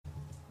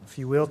If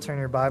you will, turn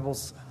your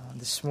Bibles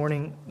this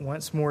morning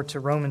once more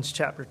to Romans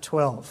chapter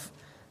 12.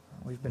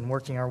 We've been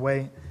working our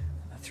way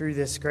through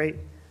this great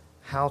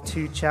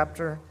how-to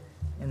chapter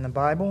in the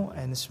Bible,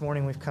 and this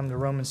morning we've come to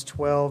Romans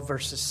 12,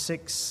 verses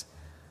 6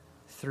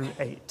 through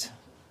 8.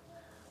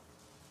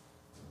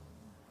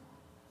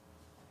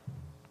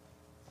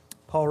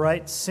 Paul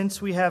writes,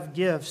 "Since we have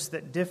gifts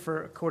that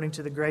differ according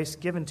to the grace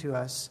given to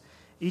us,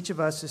 each of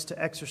us is to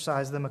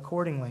exercise them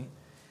accordingly.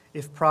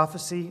 If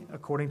prophecy,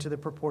 according to the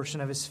proportion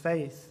of his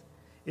faith.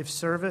 If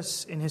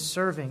service, in his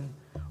serving.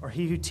 Or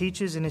he who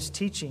teaches, in his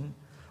teaching.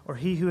 Or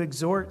he who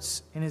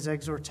exhorts, in his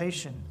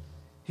exhortation.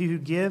 He who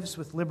gives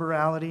with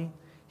liberality.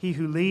 He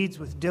who leads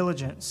with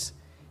diligence.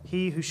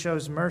 He who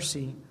shows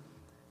mercy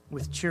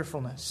with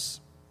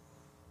cheerfulness."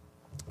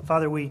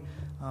 Father, we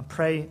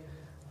pray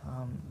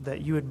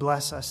that you would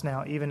bless us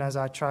now, even as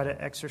I try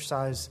to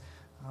exercise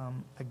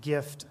a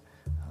gift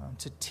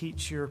to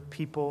teach your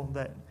people,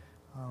 that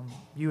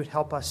you would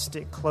help us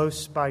stick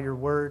close by your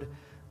word,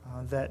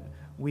 that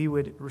we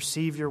would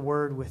receive your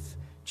word with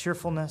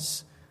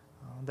cheerfulness,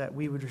 that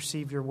we would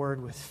receive your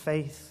word with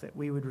faith, that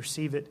we would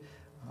receive it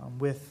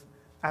with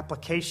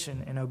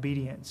application and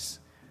obedience,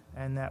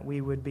 and that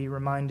we would be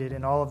reminded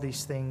in all of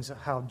these things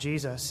how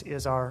Jesus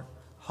is our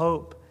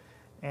hope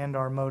and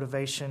our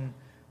motivation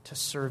to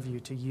serve you,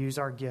 to use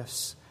our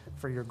gifts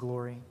for your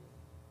glory.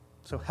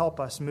 So help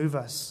us, move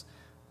us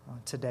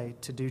today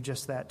to do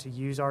just that, to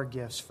use our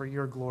gifts for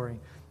your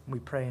glory. We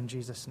pray in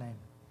Jesus' name.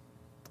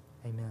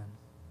 Amen.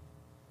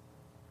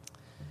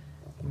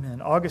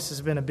 Amen. August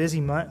has been a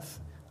busy month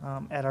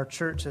at our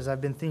church as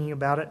I've been thinking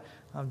about it.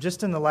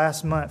 Just in the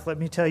last month, let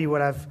me tell you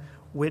what I've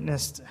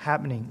witnessed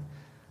happening.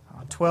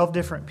 12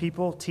 different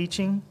people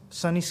teaching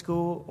Sunday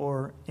school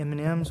or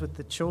M&Ms with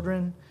the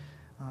children.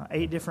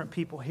 8 different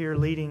people here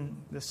leading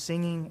the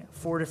singing.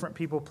 4 different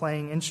people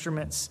playing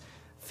instruments.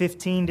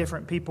 15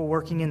 different people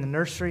working in the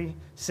nursery,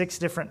 6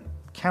 different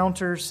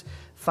counters,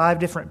 5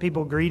 different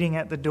people greeting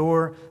at the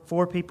door,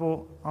 4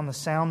 people on the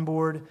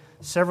soundboard,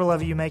 several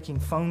of you making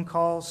phone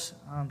calls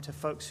to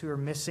folks who are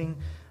missing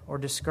or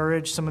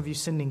discouraged, some of you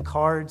sending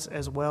cards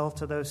as well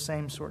to those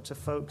same sorts of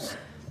folks.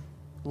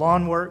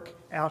 Lawn work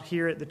out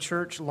here at the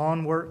church,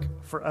 lawn work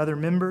for other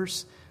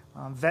members,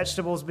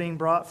 vegetables being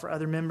brought for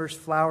other members,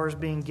 flowers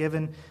being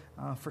given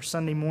for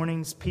Sunday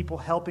mornings, people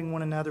helping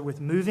one another with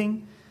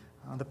moving,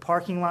 the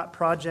parking lot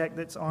project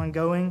that's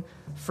ongoing,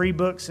 free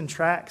books and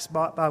tracts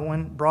brought by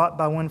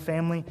one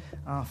family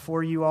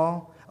for you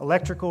all,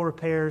 electrical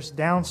repairs,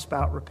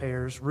 downspout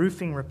repairs,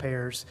 roofing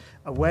repairs,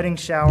 a wedding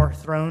shower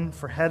thrown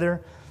for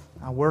Heather,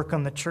 work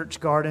on the church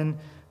garden,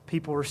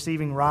 people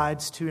receiving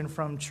rides to and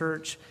from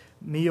church,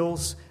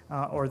 meals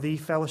or the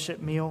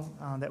fellowship meal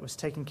that was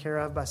taken care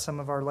of by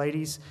some of our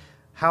ladies,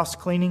 house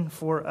cleaning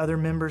for other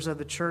members of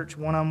the church,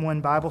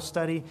 one-on-one Bible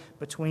study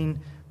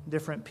between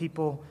different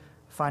people,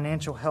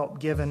 financial help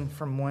given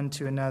from one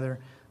to another.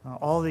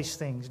 All these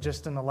things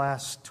just in the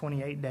last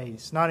 28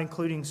 days, not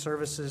including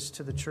services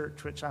to the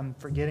church, which I'm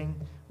forgetting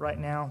right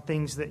now,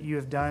 things that you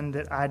have done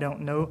that I don't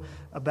know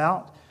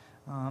about,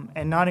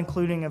 and not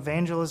including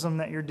evangelism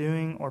that you're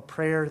doing or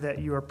prayer that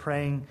you are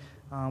praying,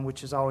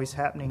 which is always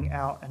happening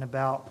out and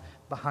about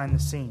behind the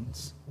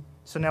scenes.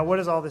 So now what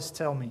does all this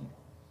tell me?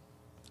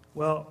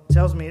 Well, it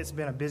tells me it's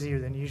been a busier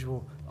than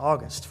usual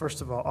August.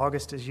 First of all,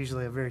 August is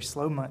usually a very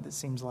slow month, it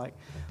seems like.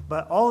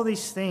 But all of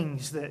these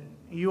things that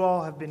you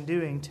all have been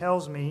doing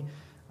tells me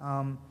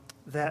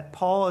that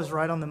Paul is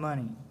right on the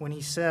money when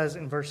he says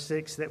in verse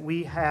 6 that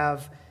we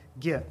have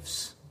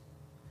gifts.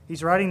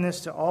 He's writing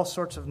this to all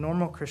sorts of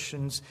normal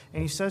Christians,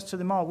 and he says to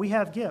them all, we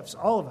have gifts.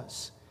 All of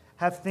us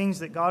have things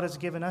that God has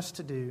given us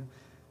to do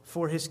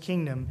for his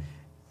kingdom.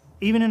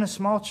 Even in a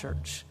small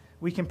church,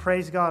 we can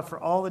praise God for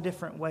all the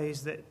different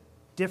ways that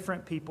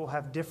different people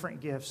have different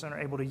gifts and are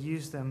able to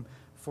use them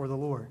for the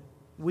Lord.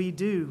 We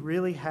do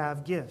really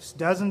have gifts,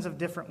 dozens of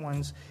different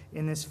ones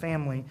in this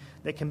family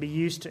that can be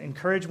used to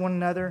encourage one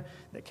another,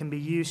 that can be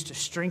used to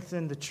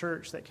strengthen the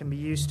church, that can be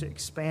used to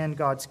expand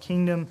God's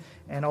kingdom,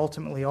 and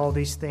ultimately all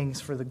these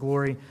things for the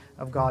glory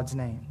of God's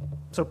name.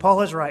 So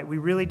Paul is right. We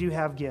really do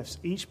have gifts.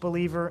 Each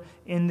believer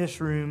in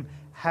this room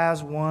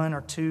has 1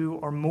 or 2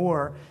 or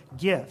more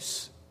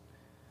gifts.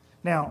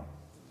 Now,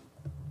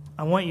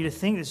 I want you to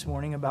think this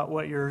morning about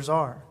what yours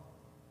are.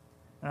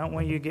 I don't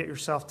want you to get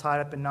yourself tied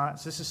up in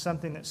knots. This is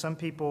something that some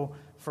people,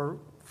 for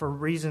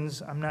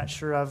reasons I'm not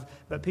sure of,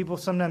 but people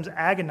sometimes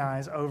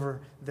agonize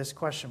over this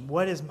question.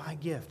 What is my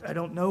gift? I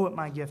don't know what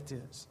my gift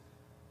is.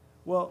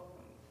 Well,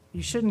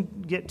 you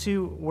shouldn't get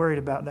too worried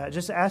about that.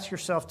 Just ask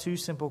yourself 2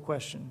 simple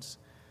questions.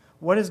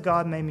 What has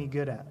God made me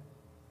good at?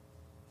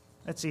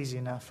 That's easy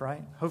enough,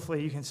 right?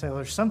 Hopefully you can say, well,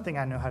 there's something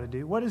I know how to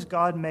do. What has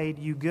God made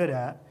you good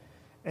at?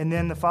 And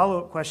then the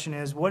follow-up question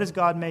is, what has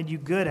God made you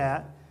good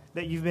at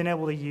that you've been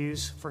able to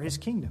use for his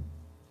kingdom?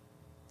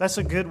 That's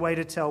a good way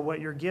to tell what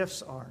your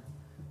gifts are.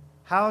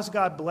 How has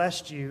God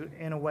blessed you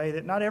in a way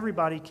that not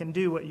everybody can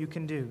do what you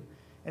can do?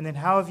 And then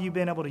how have you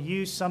been able to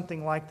use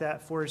something like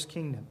that for his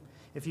kingdom?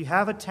 If you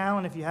have a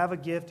talent, if you have a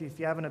gift, if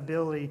you have an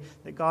ability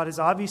that God has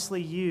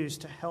obviously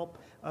used to help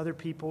other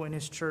people in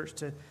His church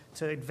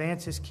to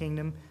advance His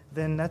kingdom,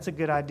 then that's a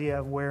good idea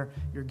of where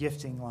your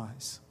gifting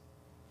lies.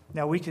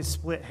 Now, we could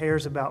split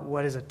hairs about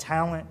what is a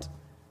talent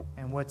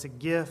and what's a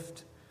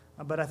gift,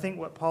 but I think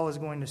what Paul is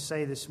going to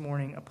say this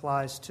morning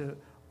applies to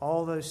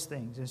all those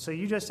things. And so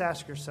you just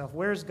ask yourself,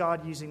 where is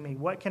God using me?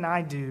 What can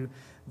I do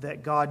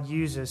that God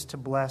uses to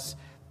bless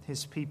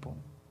His people?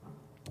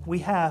 We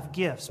have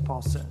gifts,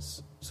 Paul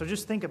says. So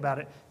just think about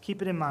it.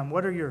 Keep it in mind.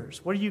 What are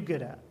yours? What are you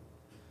good at?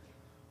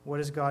 What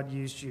has God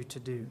used you to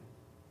do?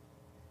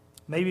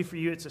 Maybe for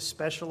you it's a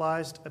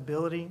specialized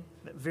ability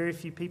that very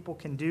few people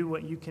can do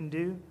what you can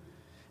do.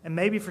 And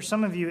maybe for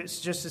some of you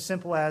it's just as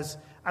simple as,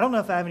 I don't know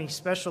if I have any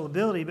special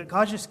ability, but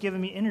God's just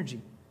given me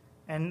energy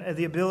and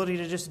the ability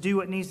to just do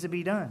what needs to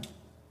be done.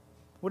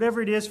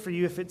 Whatever it is for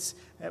you, if it's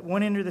at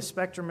one end of the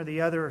spectrum or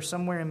the other or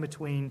somewhere in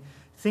between,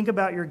 think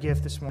about your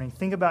gift this morning.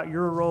 Think about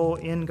your role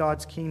in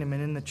God's kingdom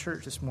and in the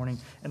church this morning,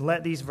 and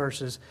let these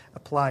verses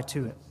apply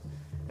to it.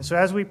 And so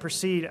as we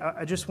proceed,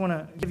 I just want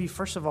to give you,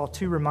 first of all,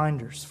 2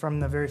 reminders from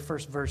the very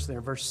first verse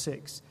there, verse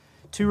 6.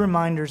 2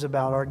 reminders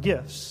about our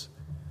gifts.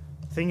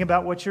 Think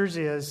about what yours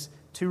is,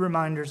 2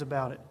 reminders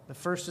about it. The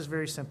first is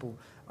very simple.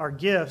 Our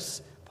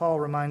gifts, Paul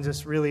reminds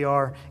us, really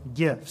are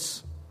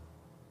gifts.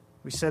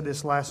 We said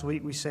this last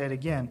week. We say it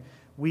again.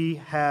 We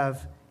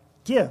have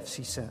gifts,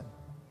 he said.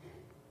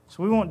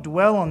 So we won't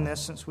dwell on this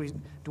since we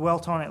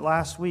dwelt on it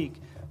last week.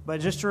 But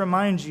just to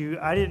remind you,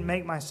 I didn't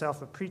make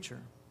myself a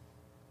preacher.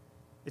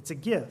 It's a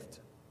gift.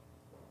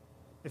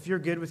 If you're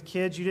good with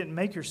kids, you didn't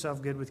make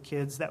yourself good with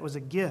kids. That was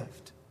a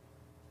gift.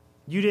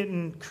 You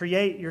didn't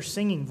create your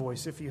singing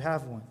voice if you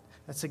have one.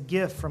 That's a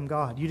gift from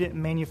God. You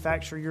didn't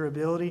manufacture your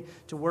ability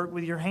to work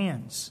with your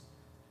hands.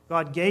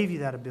 God gave you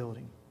that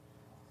ability.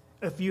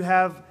 If you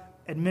have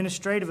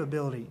administrative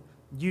ability,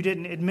 you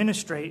didn't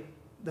administrate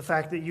the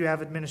fact that you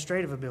have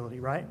administrative ability,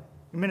 right?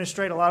 You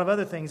administrate a lot of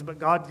other things, but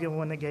God's the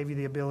one that gave you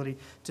the ability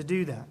to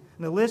do that.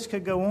 And the list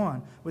could go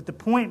on, with the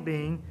point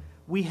being,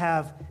 we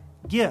have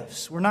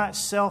gifts. We're not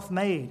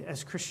self-made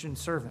as Christian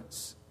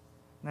servants.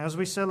 Now, as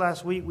we said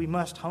last week, we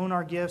must hone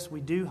our gifts.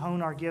 We do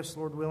hone our gifts,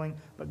 Lord willing,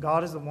 but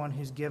God is the one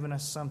who's given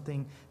us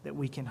something that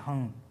we can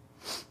hone.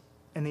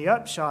 And the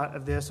upshot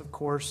of this, of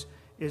course,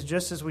 is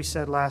just as we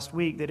said last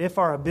week, that if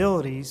our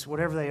abilities,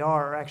 whatever they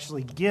are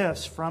actually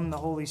gifts from the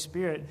Holy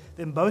Spirit,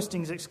 then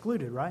boasting is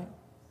excluded, right?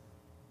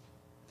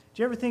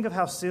 Do you ever think of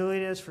how silly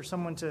it is for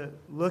someone to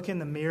look in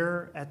the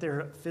mirror at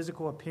their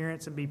physical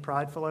appearance and be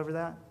prideful over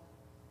that?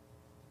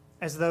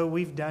 As though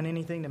we've done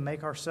anything to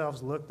make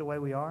ourselves look the way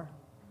we are?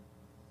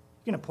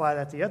 You can apply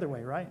that the other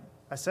way, right?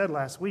 I said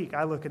last week,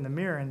 I look in the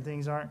mirror and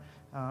things aren't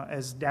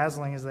as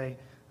dazzling as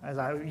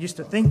I used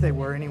to think they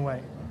were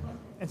anyway.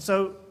 And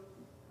so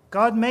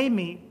God made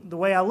me the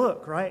way I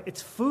look, right?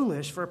 It's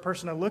foolish for a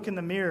person to look in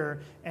the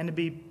mirror and to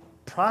be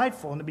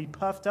prideful and to be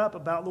puffed up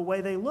about the way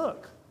they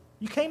look.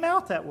 You came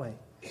out that way.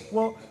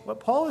 Well,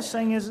 what Paul is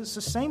saying is it's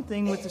the same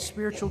thing with the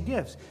spiritual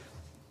gifts.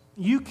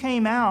 You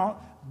came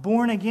out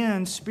born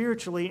again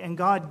spiritually, and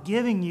God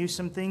giving you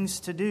some things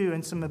to do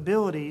and some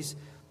abilities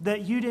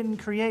that you didn't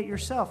create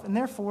yourself, and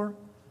therefore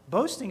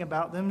boasting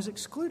about them is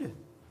excluded.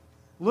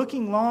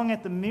 Looking long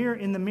at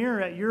in the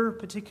mirror at your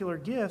particular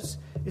gifts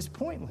is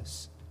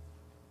pointless.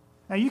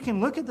 Now, you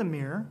can look at the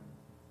mirror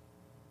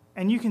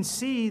and you can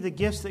see the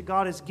gifts that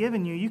God has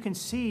given you. You can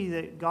see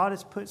that God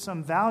has put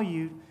some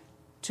value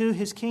to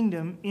His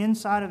kingdom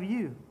inside of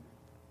you.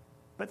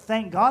 But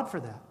thank God for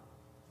that.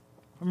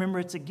 Remember,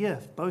 it's a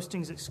gift.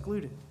 Boasting is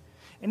excluded.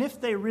 And if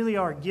they really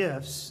are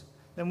gifts,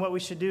 then what we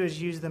should do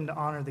is use them to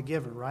honor the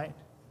giver, right?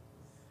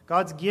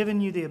 God's given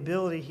you the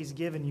ability He's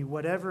given you,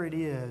 whatever it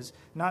is,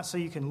 not so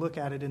you can look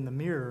at it in the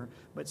mirror,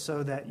 but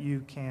so that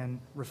you can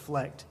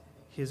reflect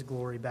His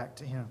glory back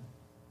to Him,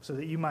 so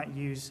that you might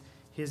use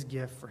His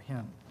gift for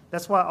Him.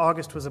 That's why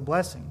August was a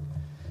blessing,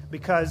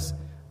 because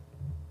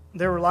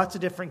there were lots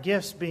of different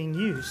gifts being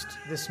used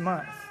this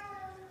month.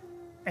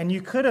 And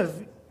you could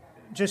have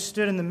just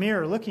stood in the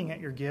mirror looking at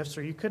your gifts,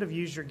 or you could have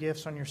used your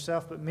gifts on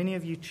yourself, but many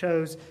of you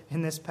chose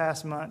in this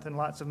past month and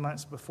lots of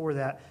months before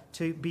that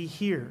to be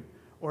here,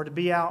 or to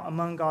be out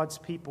among God's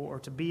people, or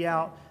to be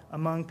out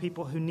among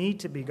people who need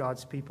to be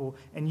God's people,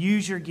 and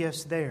use your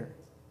gifts there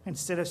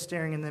instead of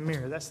staring in the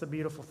mirror. That's the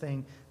beautiful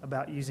thing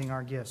about using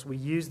our gifts. We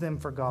use them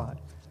for God.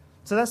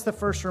 So that's the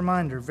first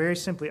reminder. Very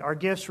simply, our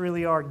gifts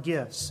really are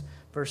gifts.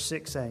 Verse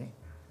 6a.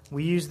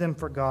 We use them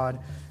for God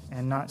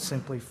and not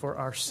simply for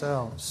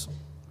ourselves.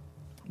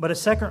 But a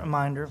second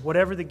reminder,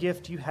 whatever the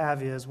gift you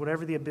have is,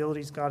 whatever the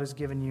abilities God has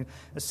given you,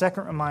 a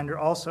second reminder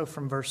also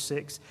from verse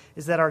 6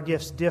 is that our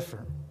gifts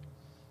differ.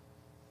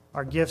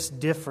 Our gifts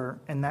differ,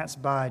 and that's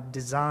by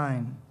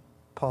design,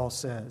 Paul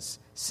says.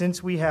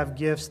 Since we have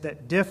gifts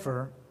that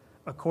differ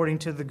according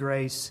to the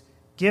grace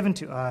given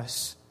to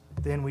us,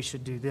 then we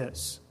should do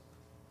this.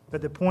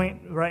 But the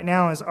point right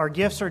now is our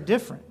gifts are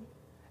different,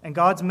 and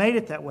God's made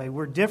it that way.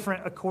 We're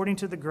different according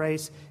to the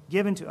grace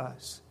given to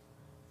us.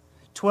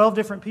 12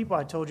 different people,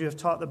 I told you, have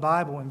taught the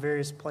Bible in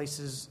various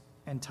places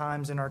and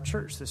times in our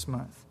church this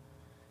month.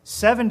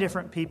 7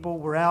 different people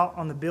were out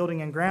on the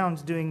building and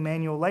grounds doing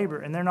manual labor,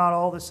 and they're not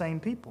all the same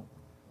people.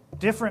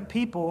 Different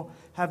people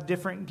have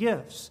different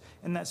gifts,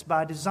 and that's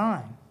by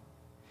design.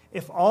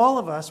 If all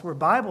of us were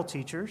Bible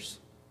teachers,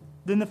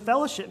 then the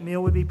fellowship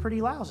meal would be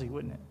pretty lousy,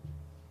 wouldn't it?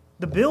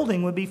 The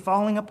building would be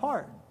falling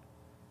apart,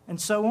 and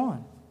so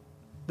on.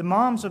 The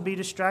moms would be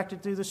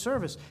distracted through the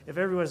service if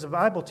everyone was a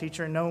Bible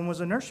teacher and no one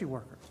was a nursery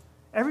worker.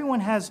 Everyone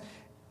has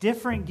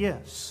different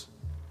gifts.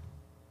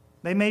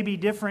 They may be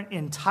different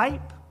in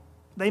type.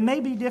 They may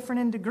be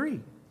different in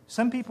degree.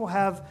 Some people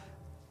have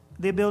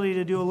the ability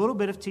to do a little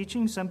bit of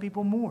teaching, some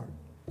people more.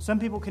 Some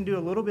people can do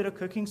a little bit of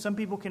cooking. Some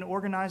people can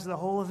organize the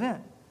whole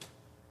event.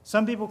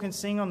 Some people can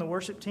sing on the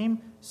worship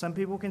team. Some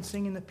people can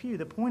sing in the pew.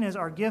 The point is,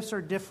 our gifts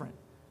are different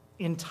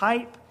in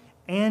type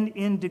and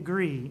in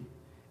degree,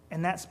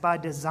 and that's by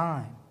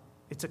design.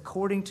 It's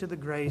according to the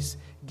grace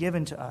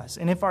given to us.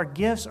 And if our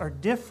gifts are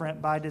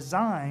different by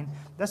design,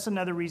 that's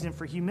another reason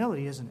for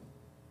humility, isn't it?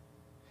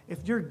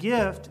 If your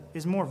gift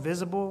is more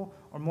visible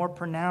or more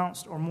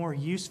pronounced or more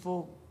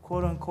useful,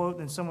 quote unquote,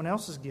 than someone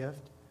else's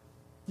gift,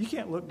 you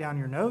can't look down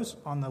your nose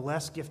on the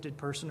less gifted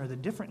person or the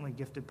differently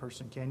gifted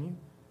person, can you?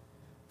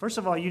 First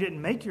of all, you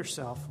didn't make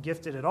yourself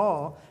gifted at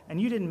all,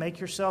 and you didn't make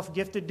yourself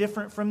gifted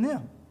different from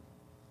them.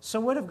 So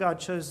what if God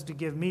chose to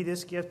give me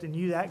this gift and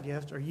you that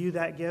gift, or you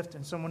that gift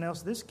and someone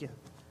else this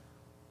gift?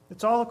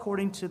 It's all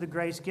according to the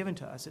grace given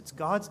to us. It's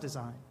God's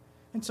design.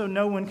 And so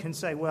no one can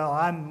say, well,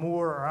 I'm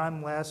more or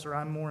I'm less, or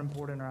I'm more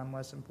important or I'm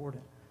less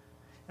important.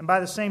 And by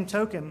the same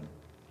token,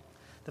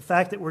 the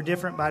fact that we're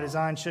different by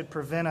design should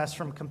prevent us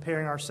from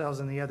comparing ourselves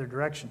in the other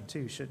direction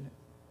too, shouldn't it?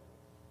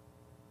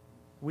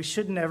 We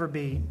should never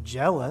be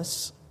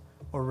jealous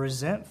or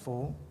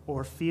resentful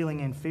or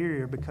feeling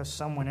inferior because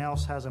someone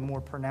else has a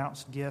more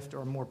pronounced gift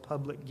or a more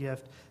public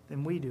gift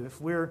than we do. If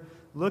we're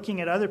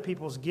looking at other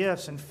people's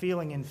gifts and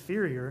feeling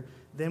inferior,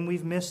 then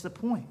we've missed the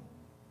point.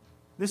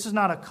 This is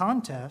not a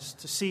contest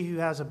to see who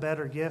has a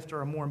better gift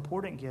or a more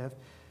important gift.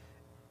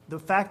 The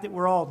fact that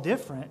we're all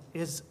different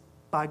is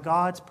by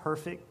God's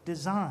perfect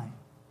design,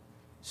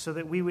 so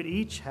that we would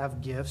each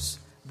have gifts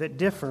that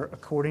differ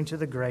according to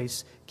the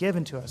grace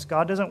given to us.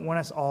 God doesn't want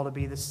us all to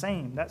be the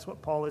same. That's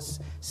what Paul is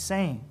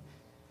saying.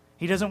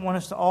 He doesn't want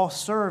us to all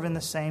serve in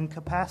the same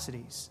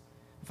capacities.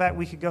 In fact,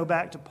 we could go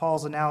back to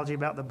Paul's analogy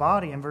about the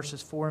body in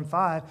verses 4 and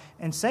 5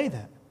 and say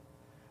that.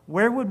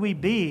 Where would we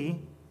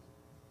be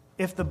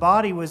if the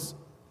body was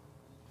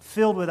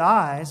filled with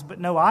eyes but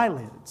no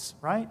eyelids,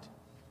 right?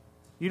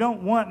 You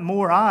don't want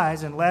more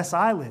eyes and less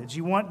eyelids.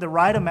 You want the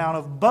right amount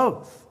of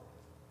both,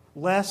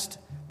 lest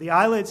the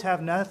eyelids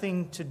have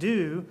nothing to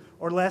do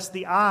or lest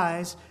the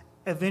eyes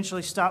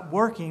eventually stop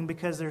working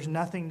because there's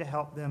nothing to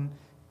help them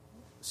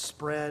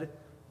spread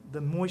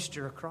the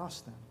moisture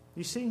across them.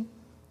 You see,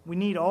 we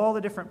need all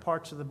the different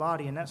parts of the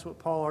body, and that's what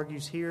Paul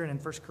argues here and in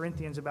 1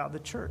 Corinthians about the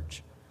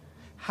church.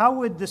 How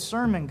would the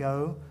sermon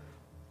go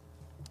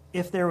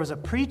if there was a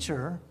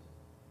preacher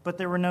but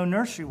there were no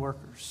nursery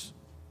workers?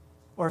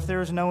 Or if there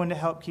was no one to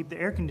help keep the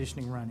air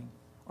conditioning running,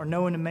 or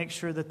no one to make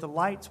sure that the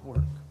lights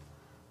work?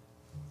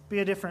 Be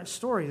a different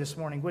story this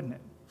morning, wouldn't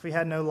it? If we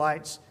had no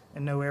lights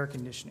and no air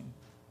conditioning.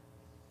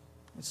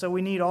 And so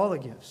we need all the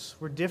gifts.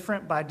 We're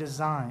different by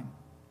design.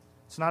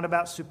 It's not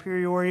about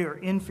superiority or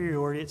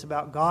inferiority. It's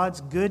about God's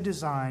good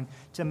design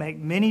to make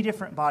many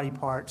different body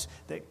parts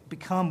that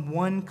become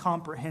one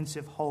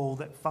comprehensive whole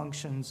that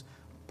functions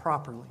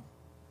properly.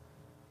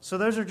 So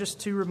those are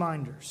just two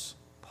reminders.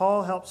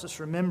 Paul helps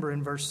us remember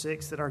in verse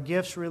 6 that our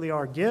gifts really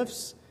are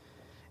gifts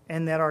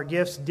and that our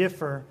gifts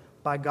differ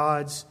by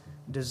God's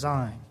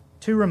design.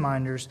 Two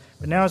reminders.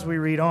 But now as we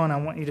read on, I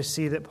want you to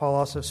see that Paul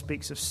also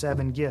speaks of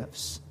 7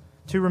 gifts.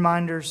 2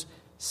 reminders,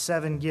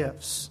 7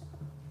 gifts.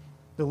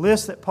 The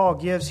list that Paul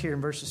gives here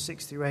in verses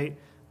 6 through 8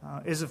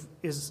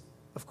 is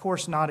of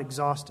course not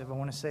exhaustive. I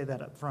want to say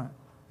that up front.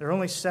 There are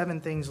only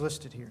 7 things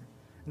listed here.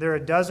 There are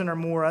a dozen or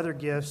more other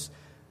gifts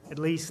at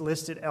least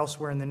listed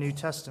elsewhere in the New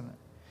Testament.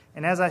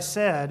 And as I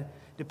said,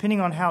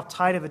 depending on how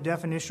tight of a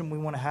definition we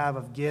want to have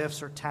of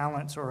gifts or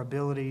talents or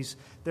abilities,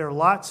 there are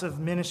lots of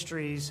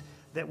ministries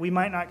that we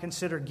might not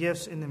consider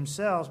gifts in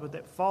themselves, but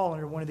that fall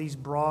under one of these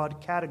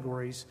broad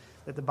categories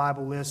that the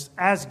Bible lists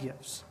as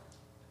gifts.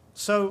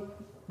 So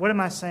what am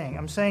I saying?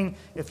 I'm saying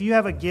if you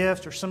have a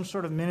gift or some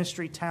sort of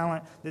ministry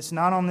talent that's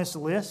not on this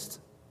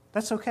list,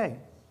 that's okay.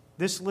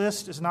 This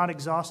list is not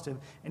exhaustive,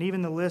 and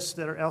even the lists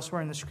that are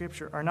elsewhere in the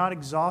Scripture are not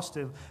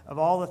exhaustive of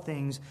all the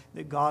things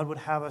that God would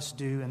have us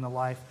do in the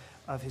life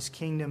of His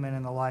kingdom and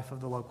in the life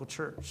of the local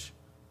church.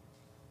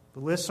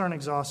 The lists aren't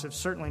exhaustive,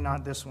 certainly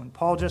not this one.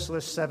 Paul just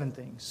lists 7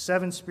 things,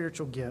 7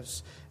 spiritual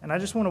gifts, and I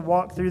just want to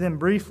walk through them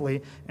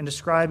briefly and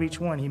describe each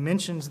one. He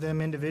mentions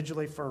them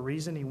individually for a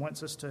reason. He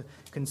wants us to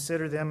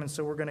consider them, and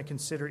so we're going to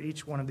consider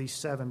each one of these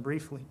 7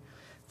 briefly.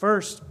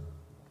 First,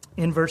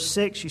 in verse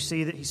 6, you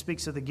see that he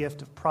speaks of the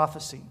gift of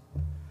prophecy.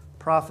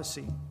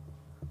 Prophecy.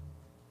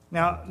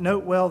 Now,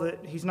 note well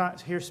that he's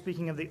not here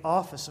speaking of the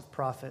office of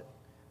prophet,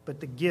 but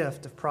the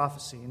gift of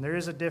prophecy. And there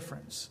is a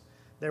difference.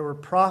 There were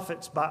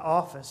prophets by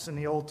office in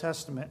the Old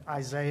Testament,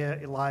 Isaiah,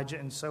 Elijah,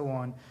 and so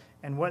on.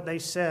 And what they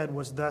said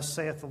was, "Thus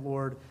saith the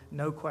Lord,"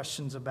 no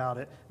questions about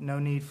it, no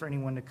need for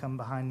anyone to come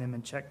behind them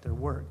and check their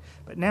work.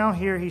 But now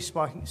here he's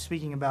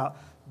speaking about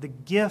the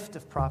gift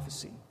of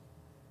prophecy.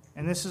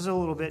 And this is a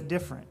little bit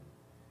different.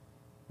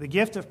 The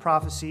gift of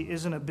prophecy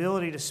is an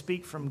ability to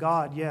speak from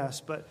God,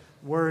 yes, but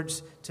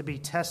words to be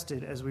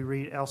tested, as we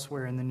read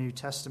elsewhere in the New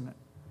Testament.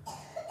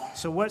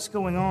 So what's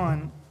going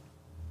on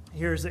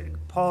here is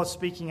that Paul is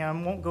speaking, and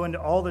I won't go into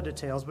all the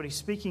details, but he's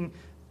speaking,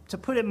 to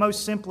put it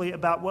most simply,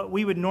 about what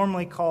we would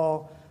normally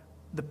call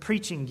the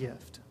preaching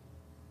gift.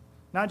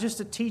 Not just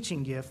a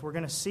teaching gift. We're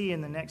going to see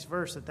in the next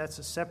verse that that's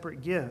a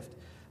separate gift.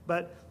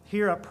 But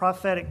here, a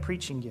prophetic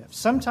preaching gift.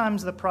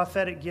 Sometimes the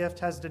prophetic gift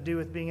has to do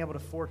with being able to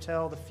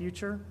foretell the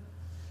future.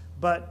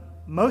 But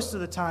most of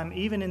the time,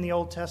 even in the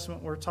Old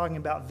Testament, we're talking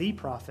about the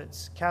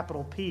prophets,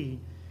 capital P,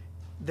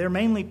 they're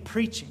mainly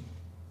preaching.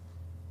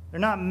 They're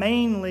not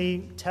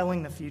mainly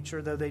telling the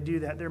future, though they do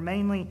that. They're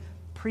mainly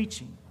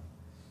preaching.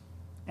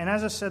 And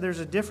as I said, there's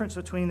a difference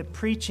between the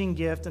preaching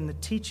gift and the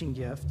teaching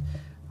gift.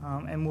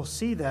 And we'll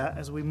see that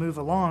as we move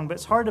along. But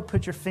it's hard to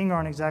put your finger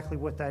on exactly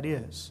what that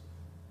is.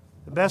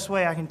 The best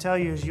way I can tell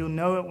you is you'll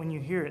know it when you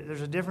hear it.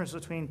 There's a difference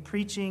between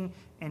preaching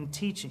and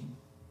teaching.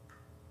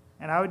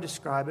 And I would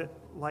describe it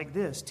like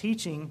this.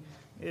 Teaching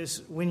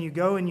is when you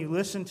go and you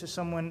listen to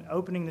someone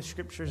opening the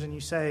Scriptures and you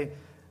say,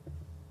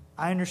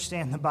 "I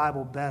understand the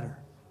Bible better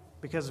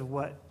because of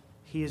what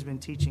he has been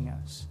teaching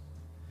us."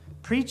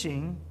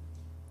 Preaching,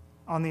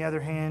 on the other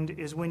hand,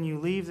 is when you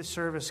leave the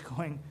service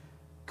going,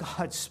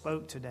 "God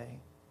spoke today.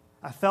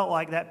 I felt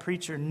like that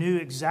preacher knew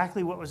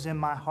exactly what was in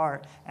my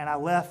heart, and I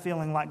left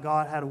feeling like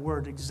God had a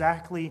word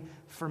exactly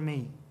for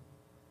me."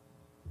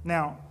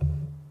 Now,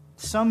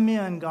 some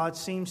men God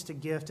seems to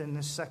gift in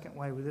this second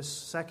way, with this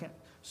second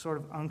sort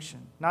of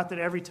unction. Not that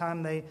every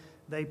time they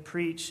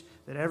preach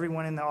that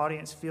everyone in the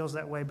audience feels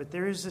that way, but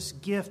there is this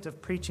gift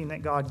of preaching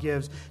that God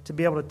gives to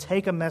be able to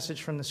take a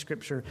message from the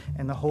Scripture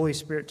and the Holy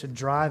Spirit to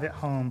drive it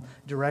home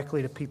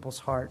directly to people's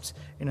hearts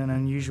in an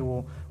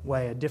unusual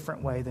way, a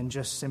different way than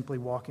just simply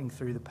walking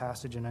through the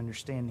passage and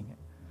understanding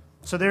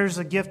it. So there's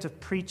a gift of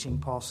preaching,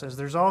 Paul says.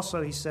 There's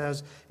also, he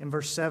says in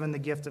verse 7, the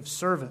gift of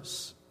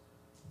service.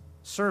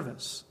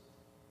 Service.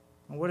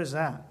 And what is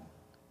that?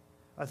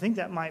 I think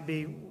that might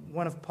be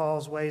one of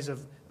Paul's ways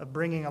of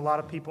bringing a lot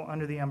of people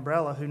under the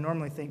umbrella who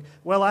normally think,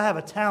 well, I have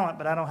a talent,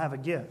 but I don't have a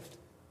gift.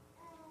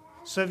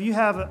 So if you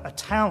have a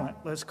talent,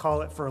 let's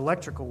call it for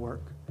electrical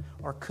work,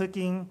 or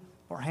cooking,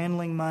 or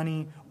handling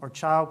money, or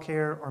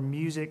childcare, or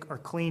music, or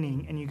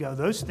cleaning, and you go,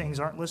 those things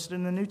aren't listed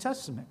in the New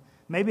Testament.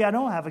 Maybe I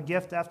don't have a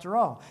gift after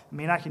all. I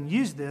mean, I can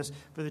use this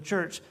for the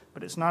church,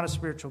 but it's not a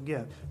spiritual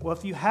gift. Well,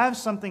 if you have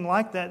something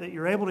like that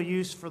you're able to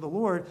use for the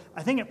Lord,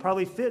 I think it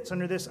probably fits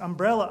under this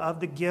umbrella of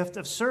the gift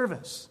of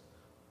service.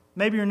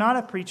 Maybe you're not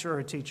a preacher or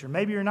a teacher.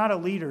 Maybe you're not a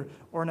leader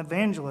or an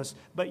evangelist,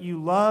 but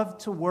you love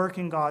to work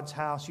in God's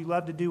house. You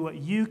love to do what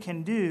you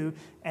can do,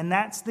 and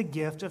that's the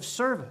gift of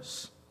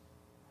service.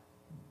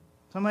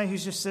 Somebody who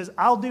just says,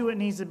 I'll do what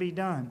needs to be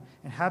done.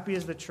 And happy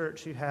is the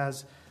church who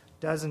has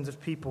dozens of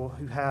people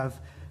who have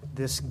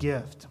this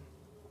gift.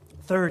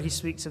 Third, he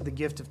speaks of the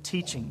gift of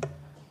teaching.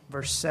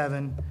 Verse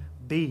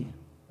 7b.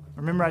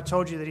 Remember I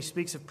told you that he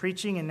speaks of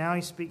preaching, and now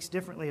he speaks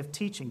differently of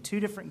teaching.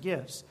 Two different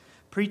gifts.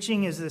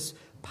 Preaching is this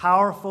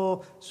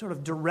powerful, sort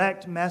of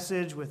direct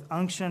message with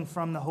unction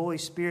from the Holy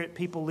Spirit.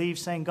 People leave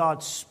saying,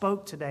 God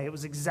spoke today. It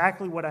was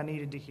exactly what I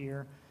needed to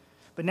hear.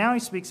 But now he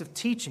speaks of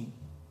teaching.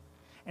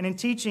 And in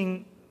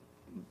teaching,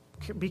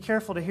 be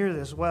careful to hear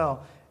this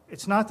well.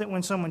 It's not that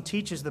when someone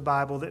teaches the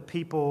Bible that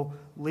people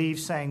leave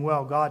saying,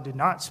 well, God did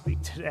not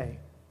speak today.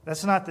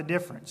 That's not the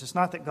difference. It's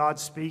not that God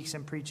speaks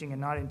in preaching and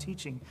not in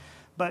teaching.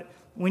 But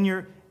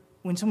when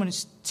someone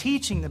is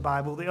teaching the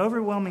Bible, the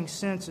overwhelming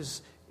sense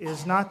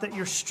is not that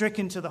you're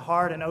stricken to the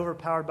heart and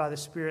overpowered by the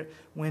Spirit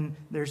when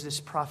there's this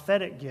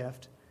prophetic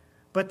gift,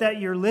 but that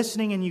you're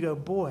listening and you go,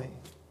 boy,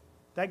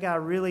 that guy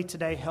really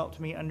today helped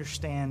me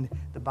understand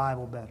the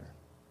Bible better.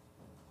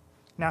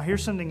 Now,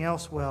 here's something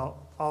else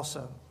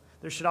also.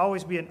 There should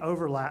always be an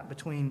overlap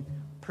between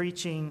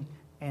preaching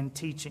and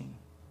teaching.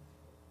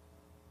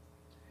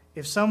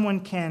 If someone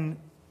can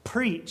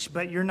preach,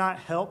 but you're not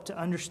helped to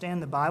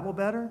understand the Bible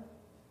better,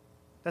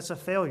 that's a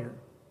failure.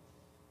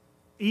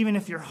 Even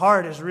if your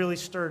heart is really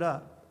stirred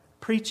up,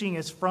 preaching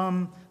is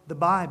from the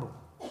Bible.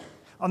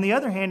 On the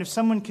other hand, if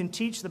someone can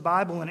teach the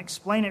Bible and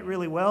explain it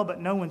really well,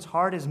 but no one's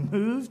heart is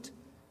moved,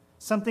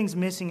 something's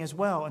missing as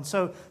well. And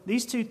so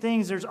these two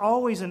things, there's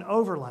always an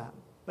overlap.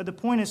 But the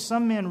point is,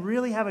 some men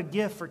really have a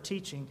gift for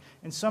teaching,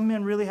 and some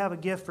men really have a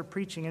gift for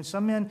preaching, and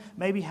some men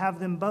maybe have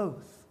them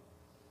both.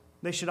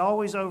 They should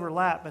always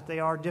overlap, but they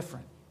are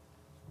different.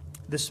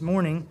 This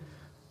morning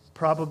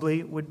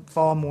probably would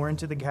fall more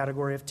into the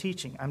category of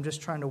teaching. I'm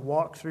just trying to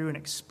walk through and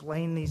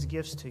explain these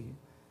gifts to you.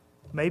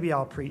 Maybe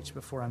I'll preach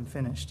before I'm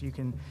finished. You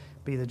can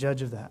be the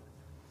judge of that.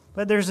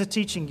 But there's a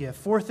teaching gift.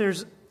 Fourth,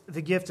 there's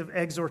the gift of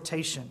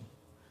exhortation.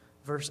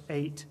 Verse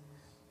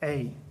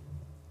 8a.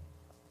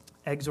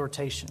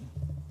 Exhortation.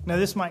 Now,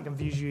 this might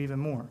confuse you even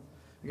more,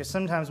 because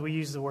sometimes we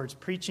use the words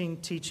preaching,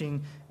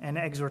 teaching, and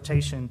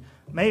exhortation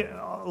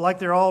like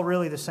they're all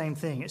really the same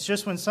thing. It's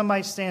just when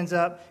somebody stands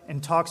up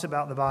and talks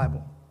about the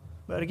Bible.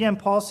 But again,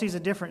 Paul sees a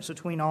difference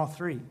between all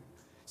three.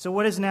 So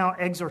what is now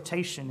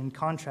exhortation in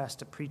contrast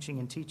to preaching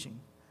and teaching?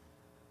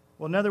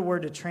 Well, another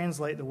word to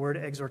translate the word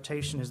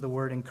exhortation is the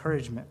word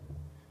encouragement.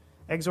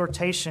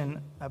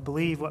 Exhortation, I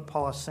believe what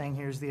Paul is saying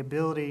here, is the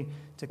ability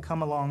to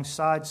come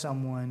alongside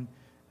someone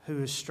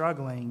who is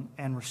struggling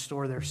and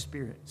restore their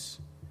spirits.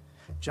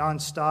 John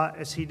Stott,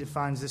 as he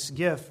defines this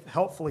gift,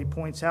 helpfully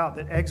points out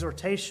that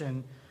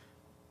exhortation,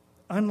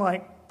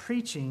 unlike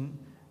preaching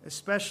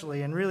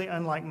especially, and really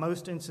unlike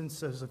most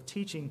instances of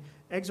teaching,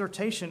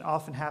 exhortation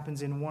often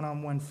happens in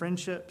one-on-one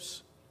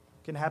friendships,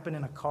 can happen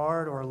in a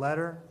card or a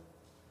letter,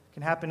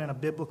 can happen in a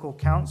biblical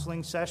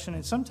counseling session,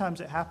 and sometimes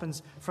it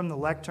happens from the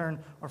lectern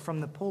or from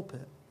the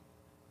pulpit.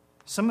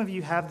 Some of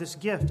you have this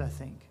gift, I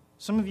think.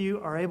 Some of you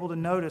are able to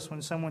notice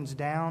when someone's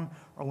down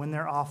or when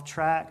they're off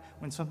track,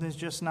 when something's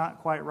just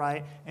not quite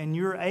right, and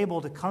you're able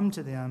to come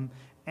to them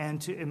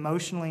and to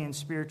emotionally and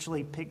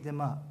spiritually pick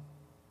them up.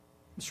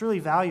 It's really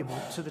valuable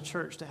to the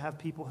church to have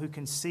people who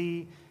can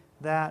see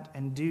that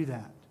and do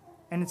that.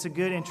 And it's a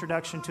good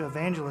introduction to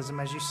evangelism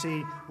as you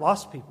see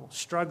lost people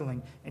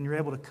struggling and you're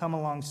able to come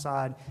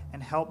alongside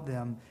and help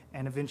them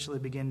and eventually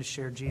begin to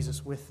share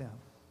Jesus with them.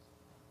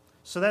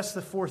 So that's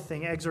the fourth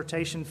thing,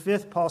 exhortation.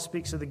 Fifth, Paul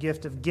speaks of the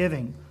gift of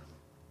giving.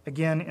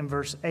 Again, in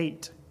verse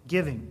 8,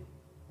 giving.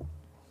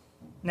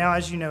 Now,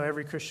 as you know,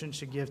 every Christian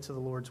should give to the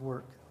Lord's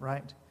work,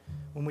 right?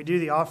 When we do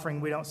the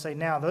offering, we don't say,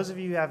 now, those of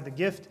you who have the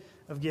gift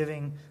of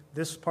giving,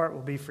 this part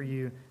will be for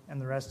you,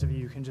 and the rest of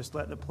you can just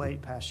let the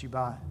plate pass you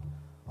by.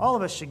 All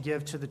of us should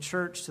give to the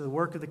church, to the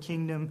work of the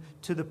kingdom,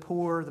 to the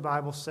poor, the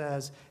Bible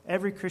says.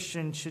 Every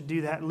Christian should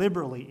do that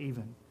liberally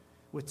even,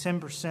 with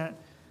 10%,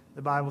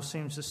 the Bible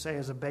seems to say,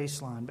 as a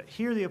baseline. But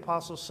here the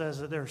apostle says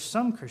that there are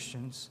some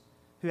Christians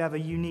who have a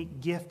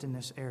unique gift in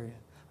this area.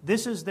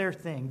 This is their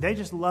thing. They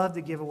just love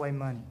to give away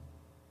money.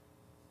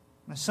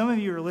 Now, some of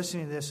you are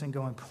listening to this and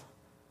going,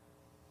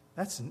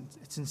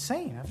 it's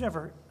insane. I've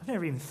never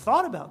even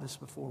thought about this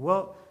before.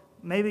 Well,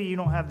 maybe you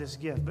don't have this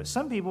gift, but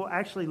some people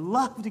actually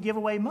love to give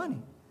away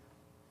money.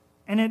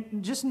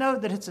 And just know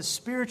that it's a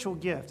spiritual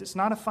gift. It's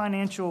not a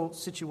financial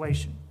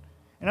situation.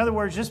 In other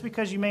words, just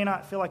because you may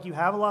not feel like you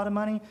have a lot of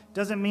money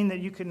doesn't mean that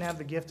you couldn't have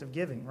the gift of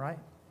giving, right?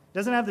 It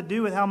doesn't have to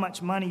do with how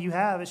much money you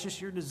have. It's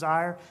just your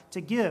desire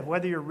to give,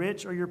 whether you're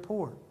rich or you're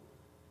poor.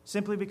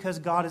 Simply because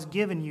God has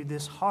given you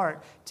this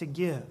heart to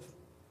give.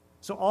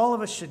 So all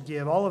of us should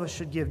give. All of us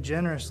should give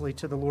generously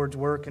to the Lord's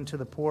work and to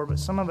the poor, but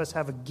some of us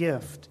have a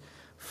gift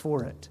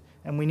for it.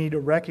 And we need to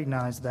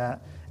recognize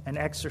that and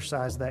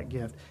exercise that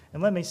gift.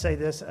 And let me say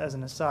this as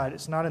an aside.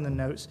 It's not in the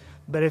notes,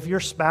 but if your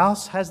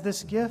spouse has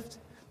this gift,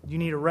 you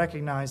need to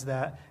recognize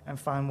that and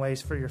find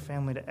ways for your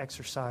family to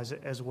exercise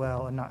it as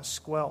well and not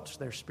squelch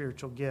their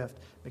spiritual gift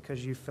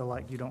because you feel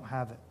like you don't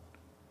have it.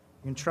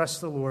 You can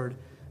trust the Lord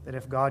that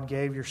if God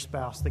gave your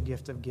spouse the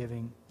gift of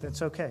giving,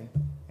 that's okay,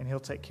 and He'll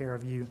take care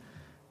of you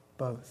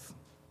both.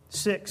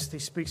 Sixth, he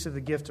speaks of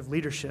the gift of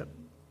leadership.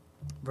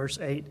 Verse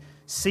 8,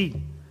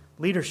 C,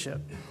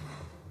 leadership.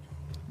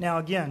 Now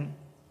again,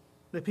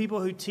 the people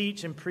who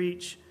teach and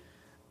preach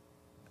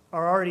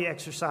are already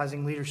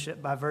exercising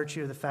leadership by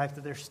virtue of the fact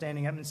that they're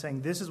standing up and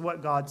saying, this is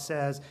what God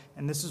says,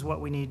 and this is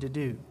what we need to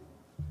do.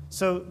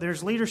 So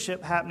there's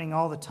leadership happening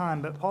all the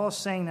time, but Paul is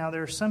saying now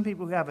there are some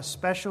people who have a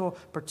special,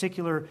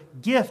 particular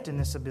gift in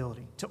this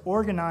ability to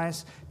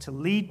organize, to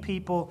lead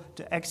people,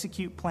 to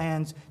execute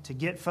plans, to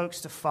get folks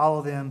to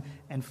follow them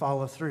and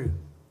follow through.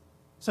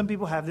 Some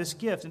people have this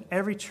gift, and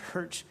every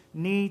church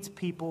needs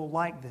people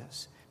like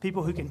this.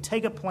 People who can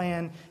take a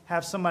plan,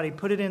 have somebody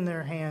put it in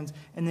their hands,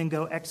 and then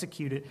go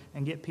execute it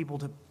and get people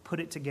to put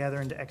it together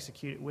and to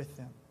execute it with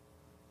them.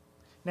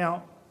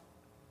 Now,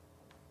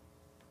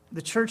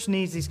 the church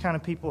needs these kind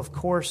of people, of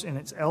course, in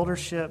its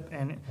eldership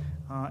and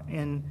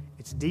in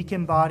its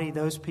deacon body.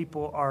 Those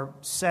people are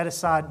set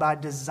aside by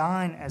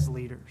design as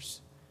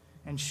leaders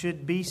and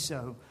should be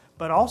so.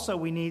 But also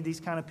we need these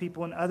kind of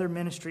people in other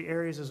ministry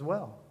areas as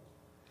well.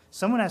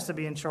 Someone has to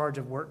be in charge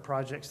of work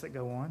projects that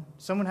go on.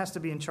 Someone has to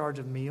be in charge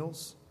of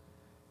meals.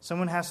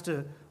 Someone has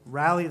to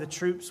rally the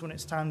troops when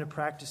it's time to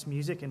practice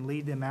music and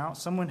lead them out.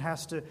 Someone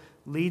has to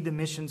lead the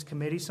missions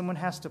committee. Someone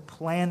has to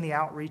plan the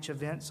outreach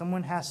event.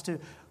 Someone has to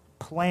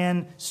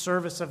plan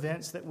service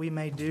events that we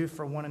may do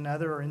for one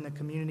another or in the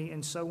community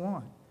and so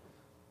on.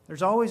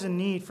 There's always a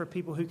need for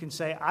people who can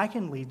say, I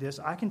can lead this,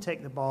 I can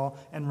take the ball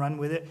and run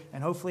with it,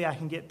 and hopefully I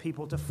can get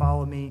people to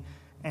follow me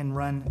and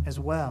run as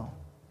well.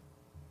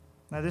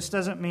 Now, this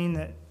doesn't mean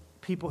that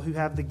people who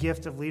have the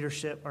gift of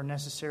leadership are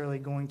necessarily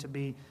going to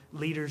be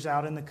leaders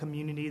out in the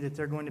community, that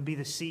they're going to be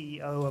the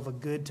CEO of a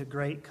good to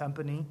great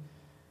company.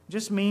 It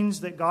just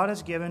means that God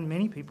has given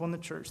many people in the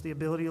church the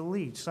ability to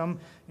lead, some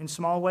in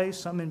small ways,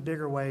 some in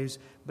bigger ways.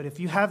 But if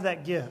you have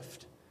that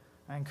gift,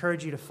 I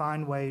encourage you to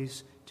find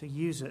ways to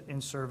use it in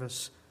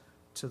service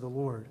to the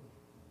Lord.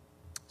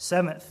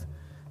 Seventh,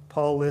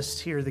 Paul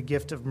lists here the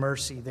gift of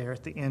mercy there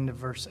at the end of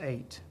verse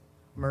 8.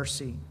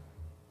 Mercy.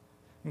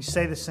 We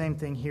say the same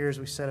thing here as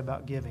we said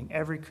about giving.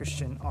 Every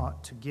Christian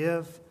ought to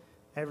give.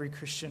 Every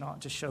Christian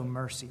ought to show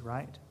mercy,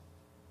 right?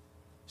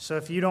 So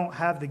if you don't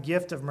have the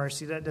gift of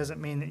mercy, that doesn't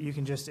mean that you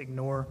can just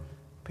ignore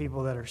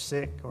people that are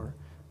sick or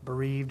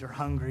bereaved or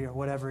hungry or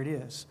whatever it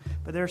is.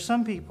 But there are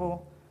some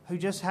people who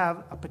just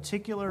have a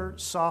particular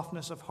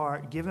softness of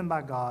heart given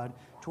by God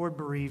toward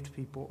bereaved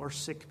people or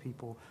sick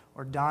people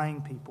or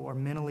dying people or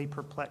mentally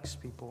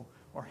perplexed people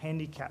or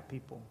handicapped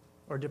people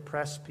or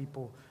depressed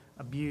people,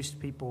 abused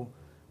people,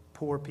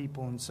 poor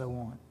people, and so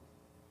on.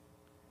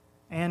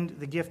 And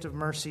the gift of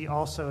mercy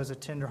also is a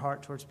tender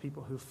heart towards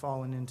people who've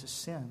fallen into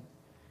sin,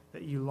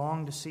 that you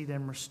long to see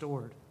them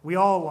restored. We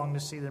all long to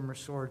see them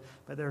restored,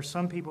 but there are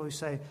some people who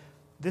say,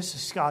 this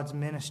is God's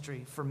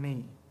ministry for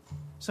me.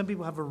 Some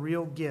people have a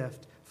real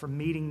gift for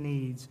meeting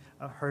needs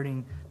of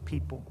hurting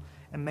people.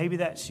 And maybe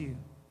that's you.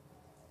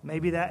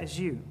 Maybe that is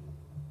you.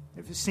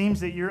 If it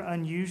seems that you're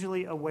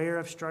unusually aware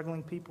of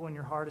struggling people and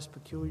your heart is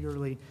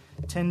peculiarly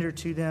tender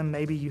to them,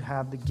 maybe you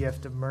have the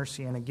gift of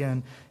mercy. And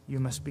again, you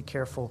must be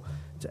careful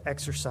to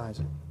exercise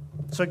it.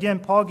 So again,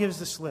 Paul gives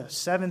this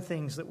list, 7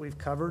 things that we've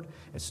covered.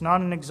 It's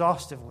not an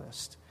exhaustive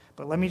list.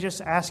 But let me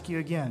just ask you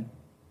again,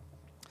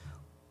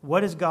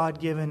 what has God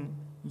given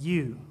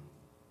you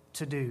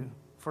to do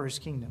for His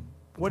kingdom?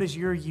 What is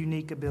your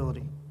unique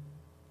ability?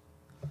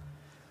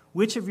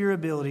 Which of your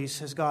abilities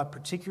has God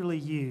particularly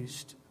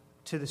used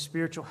to the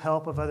spiritual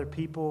help of other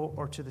people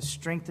or to the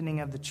strengthening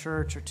of the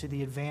church or to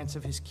the advance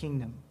of His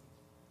kingdom?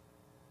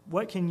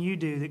 What can you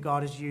do that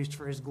God has used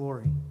for His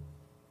glory?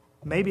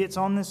 Maybe it's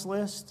on this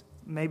list.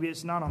 Maybe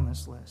it's not on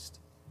this list.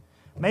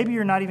 Maybe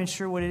you're not even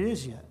sure what it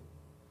is yet.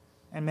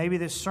 And maybe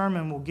this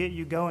sermon will get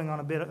you going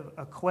on a bit of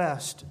a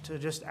quest to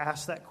just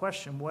ask that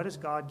question. What has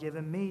God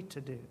given me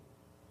to do?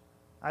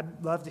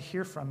 I'd love to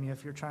hear from you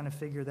if you're trying to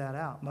figure that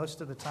out.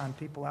 Most of the time,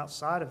 people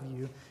outside of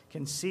you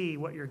can see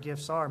what your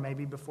gifts are,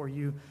 maybe before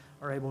you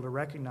are able to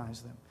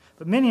recognize them.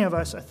 But many of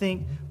us, I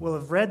think, will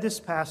have read this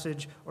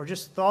passage or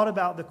just thought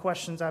about the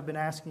questions I've been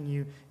asking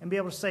you and be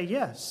able to say,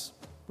 yes,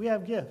 we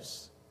have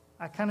gifts.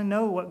 I kind of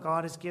know what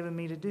God has given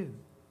me to do.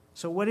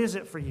 So what is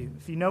it for you?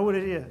 If you know what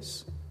it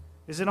is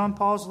it on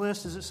Paul's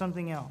list? Is it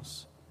something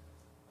else?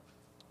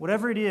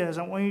 Whatever it is,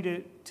 I want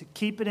you to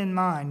keep it in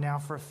mind now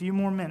for a few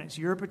more minutes,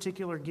 your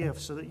particular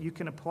gift, so that you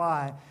can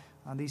apply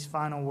these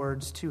final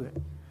words to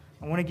it.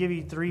 I want to give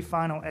you 3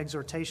 final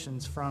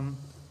exhortations from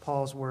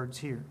Paul's words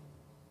here.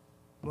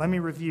 Let me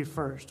review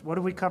first. What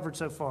have we covered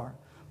so far?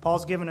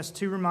 Paul's given us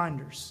 2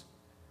 reminders.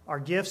 Our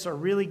gifts are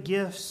really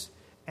gifts,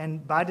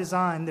 and by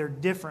design, they're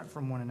different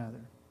from one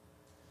another.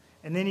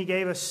 And then he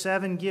gave us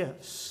 7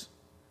 gifts,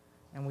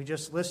 and we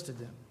just listed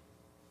them.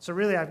 So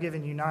really, I've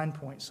given you 9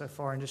 points so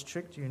far and just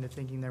tricked you into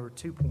thinking there were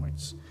 2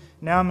 points.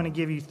 Now I'm going to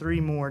give you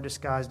 3 more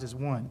disguised as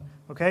 1.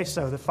 Okay,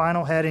 so the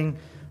final heading,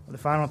 or the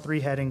final 3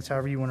 headings,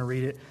 however you want to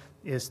read it,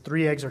 is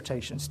 3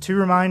 exhortations. 2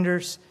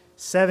 reminders,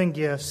 7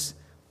 gifts,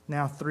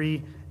 now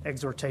 3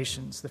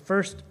 exhortations. The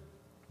first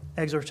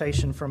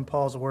exhortation from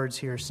Paul's words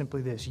here is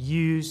simply this: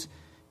 use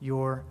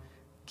your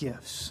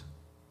gifts.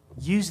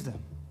 Use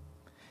them.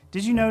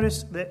 Did you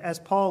notice that as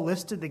Paul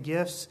listed the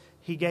gifts,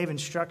 he gave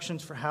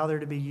instructions for how they're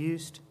to be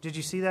used? Did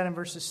you see that in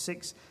verses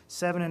 6,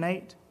 7, and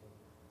 8?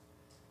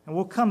 And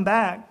we'll come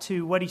back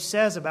to what he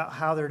says about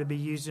how they're to be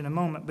used in a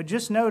moment. But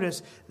just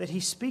notice that he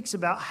speaks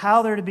about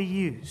how they're to be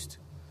used.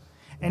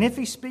 And if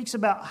he speaks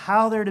about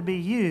how they're to be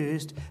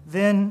used,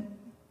 then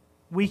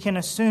we can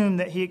assume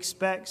that he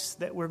expects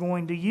that we're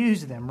going to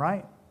use them,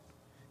 right?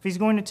 If he's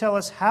going to tell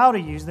us how to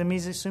use them,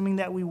 he's assuming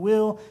that we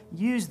will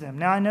use them.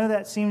 Now, I know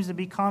that seems to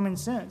be common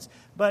sense,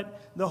 but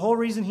the whole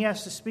reason he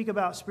has to speak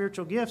about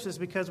spiritual gifts is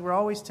because we're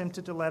always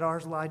tempted to let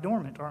ours lie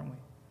dormant, aren't we?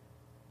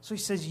 So he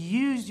says,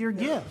 use your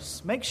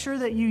gifts. Make sure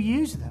that you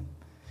use them.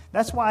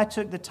 That's why I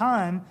took the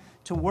time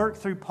to work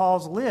through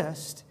Paul's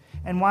list,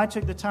 and why I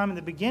took the time at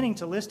the beginning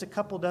to list a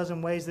couple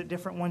dozen ways that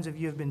different ones of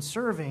you have been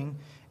serving,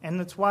 and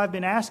that's why I've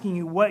been asking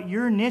you what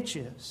your niche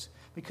is.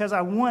 Because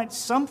I want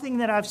something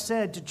that I've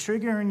said to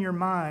trigger in your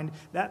mind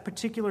that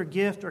particular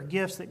gift or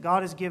gifts that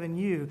God has given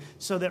you,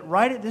 so that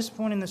right at this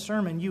point in the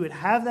sermon, you would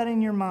have that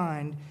in your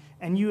mind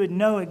and you would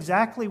know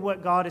exactly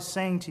what God is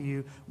saying to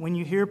you when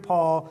you hear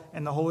Paul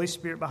and the Holy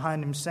Spirit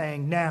behind him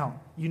saying,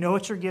 now, you know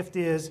what your gift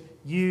is,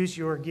 use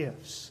your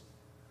gifts.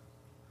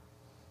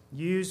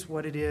 Use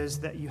what it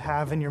is that you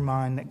have in your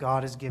mind that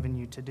God has given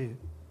you to do.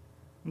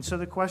 And so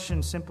the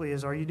question simply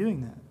is, are you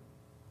doing that?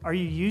 Are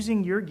you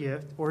using your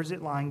gift, or is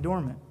it lying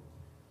dormant?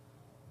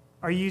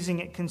 Are you using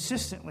it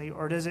consistently,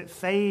 or does it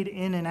fade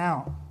in and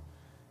out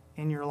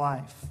in your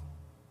life?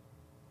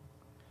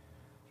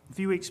 A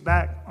few weeks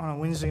back on a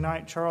Wednesday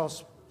night,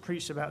 Charles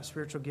preached about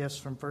spiritual gifts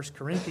from 1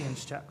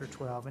 Corinthians chapter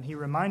 12, and he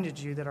reminded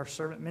you that our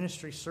servant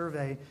ministry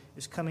survey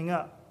is coming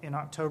up in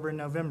October and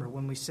November,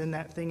 when we send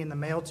that thing in the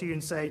mail to you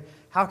and say,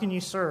 how can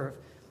you serve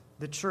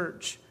the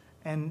church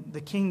and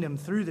the kingdom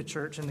through the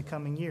church in the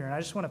coming year? And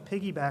I just want to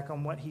piggyback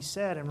on what he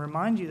said and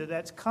remind you that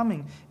that's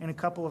coming in a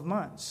couple of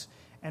months.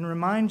 and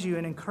remind you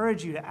and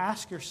encourage you to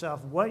ask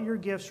yourself what your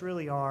gifts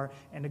really are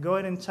and to go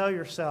ahead and tell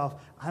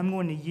yourself, I'm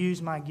going to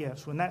use my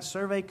gifts. When that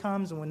survey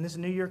comes and when this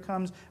new year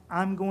comes,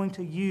 I'm going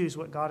to use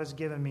what God has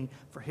given me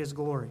for His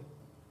glory.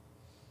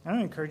 I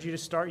would encourage you to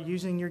start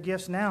using your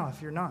gifts now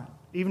if you're not.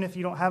 Even if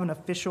you don't have an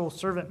official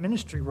servant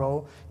ministry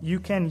role, you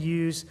can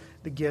use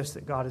the gifts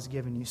that God has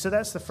given you. So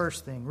that's the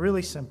first thing,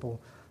 really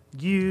simple.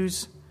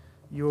 Use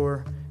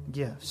your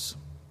gifts.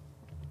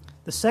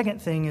 The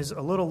second thing is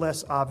a little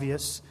less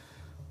obvious,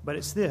 but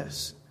it's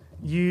this.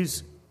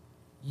 Use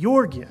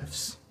your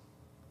gifts.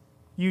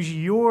 Use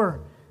your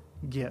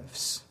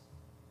gifts.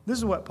 This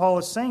is what Paul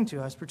is saying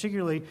to us,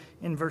 particularly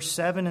in verse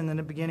 7 and then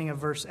the beginning of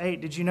verse 8.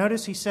 Did you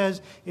notice he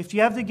says, if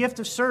you have the gift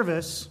of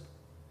service,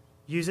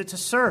 use it to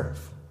serve.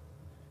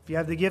 If you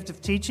have the gift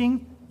of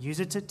teaching, use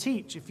it to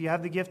teach. If you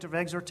have the gift of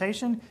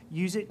exhortation,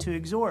 use it to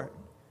exhort.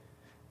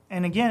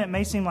 And again, it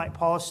may seem like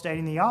Paul is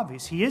stating the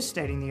obvious. He is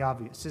stating the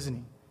obvious, isn't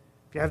he?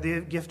 If you have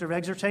the gift of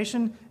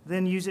exhortation,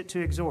 then use it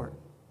to exhort.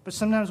 But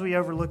sometimes we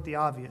overlook the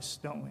obvious,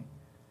 don't we?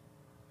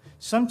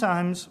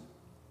 Sometimes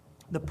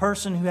the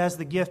person who has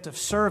the gift of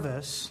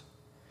service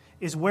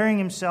is wearing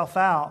himself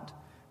out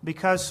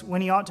because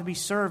when he ought to be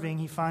serving,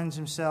 he finds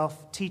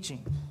himself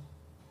teaching.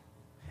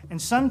 And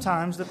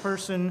sometimes the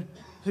person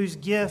whose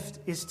gift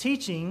is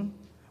teaching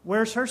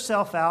wears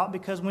herself out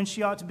because when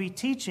she ought to be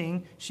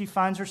teaching, she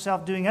finds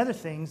herself doing other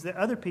things that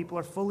other people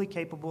are fully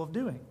capable of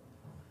doing.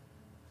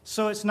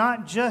 So it's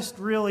not just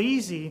real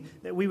easy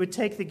that we would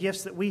take the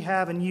gifts that we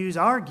have and use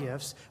our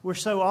gifts. We're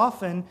so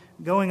often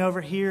going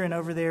over here and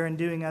over there and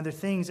doing other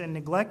things and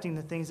neglecting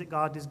the things that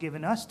God has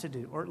given us to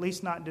do, or at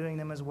least not doing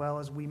them as well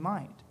as we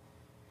might.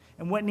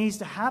 And what needs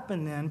to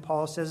happen then,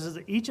 Paul says, is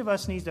that each of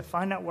us needs to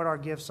find out what our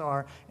gifts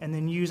are and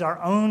then use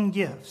our own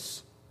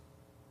gifts.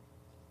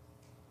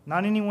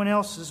 Not anyone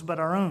else's, but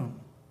our own.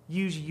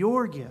 Use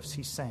your gifts,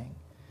 he's saying.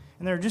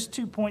 And there are just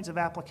 2 points of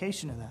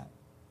application to that.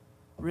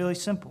 Really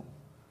simple.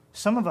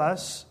 Some of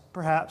us,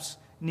 perhaps,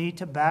 need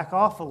to back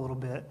off a little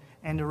bit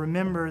and to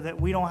remember that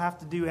we don't have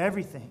to do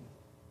everything.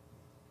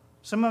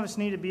 Some of us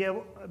need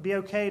to be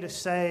okay to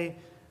say,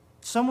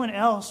 someone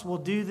else will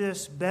do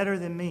this better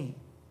than me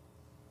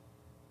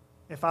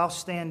if I'll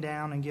stand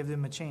down and give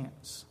them a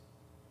chance.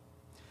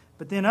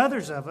 But then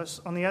others of us,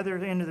 on the other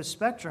end of the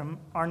spectrum,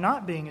 are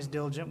not being as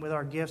diligent with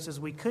our gifts as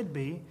we could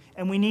be,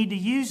 and we need to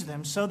use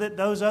them so that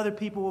those other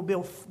people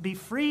will be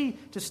free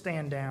to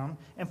stand down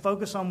and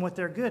focus on what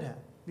they're good at.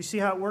 You see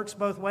how it works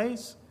both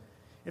ways?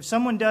 If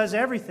someone does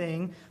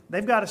everything,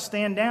 they've got to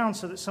stand down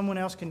so that someone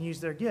else can use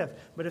their gift.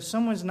 But if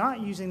someone's not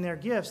using their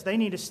gifts, they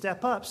need to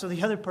step up so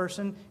the other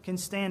person can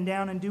stand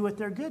down and do what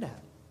they're good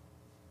at.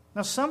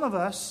 Now, some of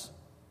us,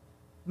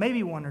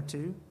 maybe one or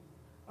two,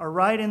 are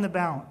right in the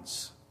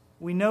balance.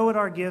 We know what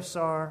our gifts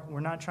are. We're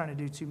not trying to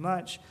do too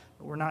much,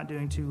 but we're not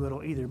doing too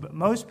little either. But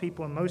most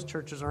people in most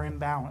churches are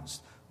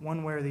imbalanced,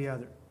 one way or the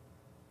other.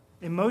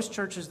 In most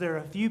churches, there are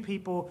a few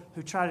people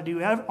who try to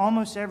do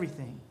almost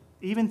everything,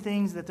 even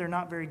things that they're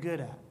not very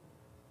good at.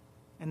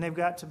 And they've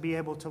got to be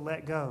able to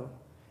let go.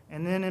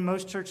 And then in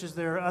most churches,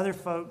 there are other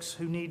folks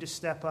who need to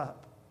step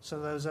up so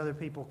those other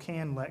people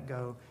can let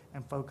go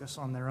and focus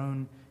on their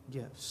own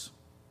gifts.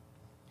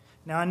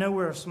 Now, I know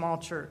we're a small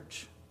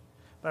church,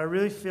 but I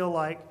really feel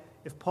like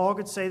if Paul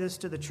could say this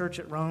to the church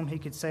at Rome, he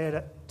could say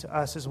it to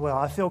us as well.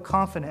 I feel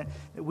confident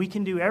that we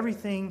can do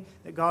everything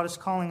that God is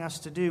calling us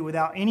to do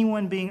without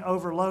anyone being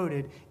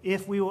overloaded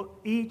if we will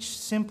each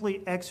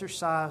simply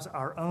exercise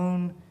our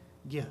own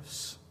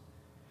gifts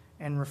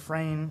and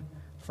refrain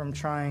from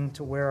trying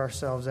to wear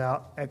ourselves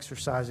out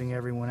exercising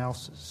everyone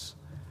else's.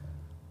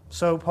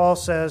 So Paul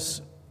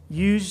says,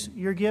 use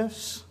your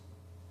gifts,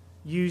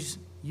 use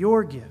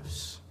your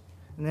gifts.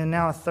 And then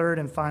now a third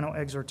and final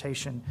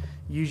exhortation.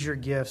 Use your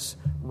gifts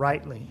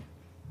rightly.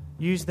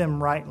 Use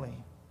them rightly.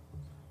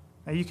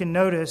 Now you can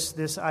notice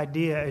this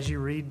idea as you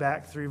read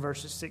back through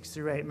verses 6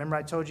 through 8. Remember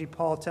I told you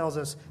Paul tells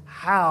us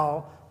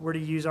how we're to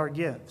use our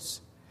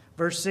gifts.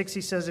 Verse 6 he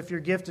says, if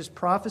your gift is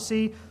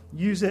prophecy,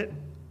 use it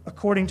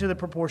according to the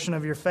proportion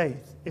of your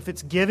faith. If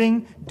it's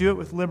giving, do it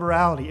with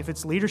liberality. If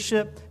it's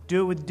leadership,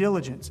 do it with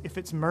diligence. If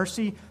it's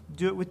mercy,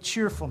 do it with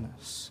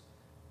cheerfulness.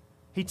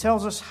 He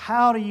tells us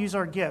how to use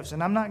our gifts.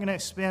 And I'm not going to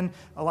spend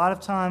a lot of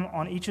time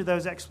on each of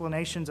those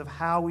explanations of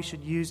how we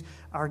should use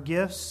our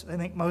gifts. I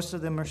think most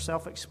of them are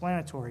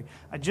self-explanatory.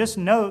 I just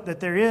note that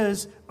there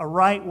is a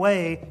right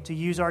way to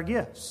use our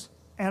gifts,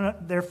 and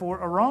therefore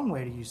a wrong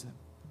way to use them.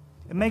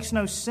 It makes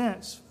no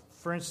sense,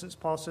 for instance,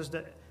 Paul says,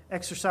 to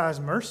exercise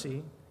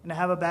mercy and to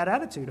have a bad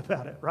attitude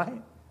about it,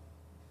 right?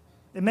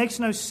 It makes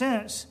no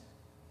sense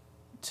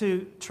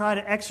to try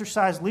to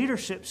exercise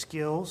leadership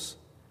skills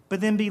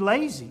but then be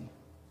lazy.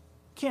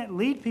 Can't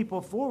lead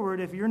people forward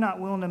if you're not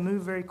willing to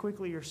move very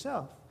quickly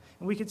yourself.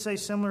 And we could say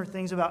similar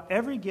things about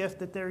every gift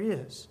that there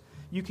is.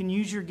 You can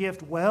use your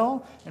gift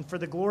well and for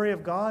the glory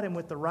of God and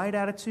with the right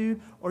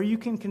attitude, or you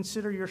can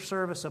consider your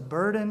service a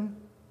burden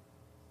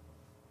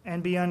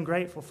and be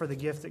ungrateful for the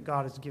gift that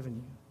God has given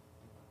you.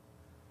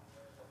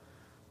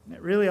 And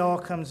it really all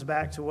comes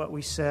back to what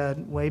we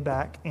said way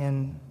back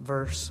in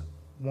verse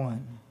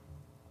 1.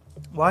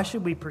 Why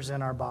should we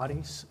present our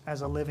bodies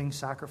as a living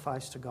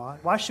sacrifice to God?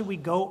 Why should we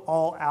go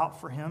all out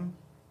for Him?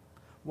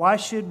 Why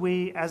should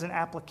we, as an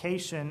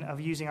application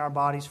of using our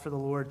bodies for the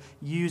Lord,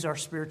 use our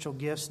spiritual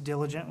gifts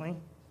diligently?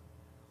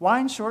 Why,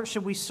 in short,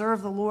 should we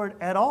serve the Lord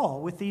at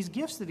all with these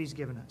gifts that He's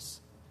given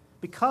us?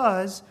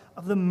 Because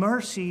of the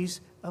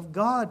mercies of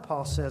God,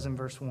 Paul says in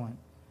verse 1.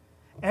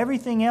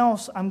 Everything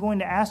else I'm going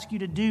to ask you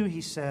to do,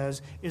 he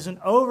says, is an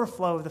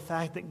overflow of the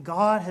fact that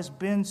God has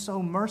been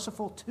so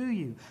merciful to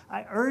you.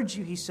 I urge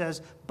you, he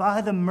says,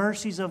 by the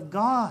mercies of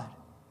God,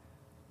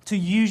 to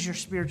use your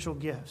spiritual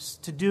gifts,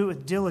 to do it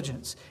with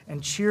diligence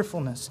and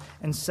cheerfulness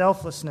and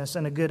selflessness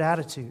and a good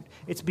attitude.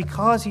 It's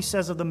because, he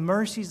says, of the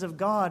mercies of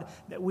God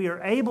that we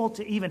are able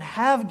to even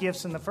have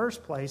gifts in the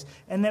first place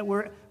and that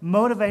we're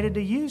motivated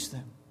to use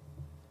them.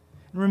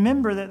 And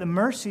remember that the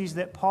mercies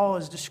that Paul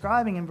is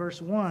describing in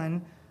verse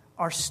 1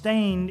 are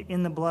stained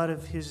in the blood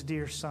of his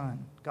dear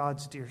Son,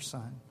 God's dear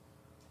Son.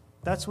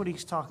 That's what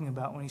he's talking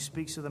about when he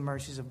speaks of the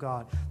mercies of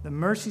God. The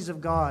mercies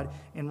of God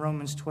in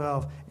Romans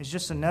 12 is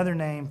just another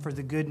name for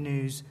the good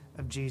news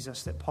of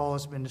Jesus that Paul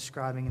has been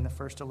describing in the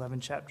first 11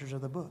 chapters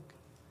of the book.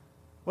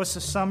 What's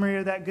the summary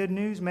of that good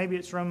news? Maybe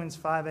it's Romans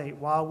 5:8.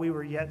 While we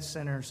were yet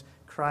sinners,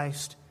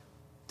 Christ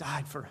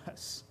died for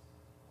us.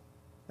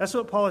 That's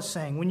what Paul is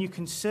saying. When you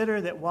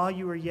consider that while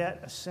you were yet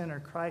a sinner,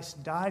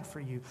 Christ died for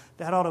you,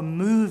 that ought to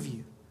move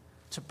you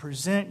to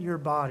present your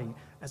body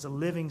as a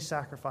living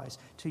sacrifice,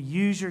 to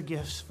use your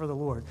gifts for the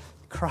Lord.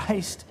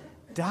 Christ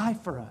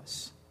died for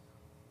us.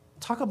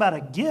 Talk about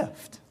a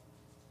gift.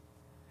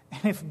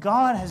 And if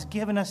God has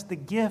given us the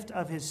gift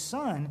of His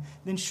Son,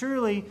 then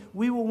surely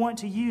we will want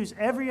to use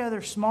every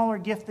other smaller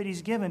gift that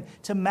He's given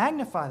to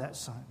magnify that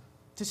Son,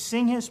 to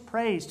sing His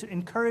praise, to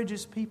encourage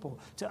His people,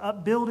 to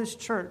upbuild His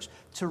church,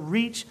 to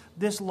reach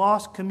this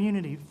lost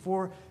community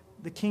for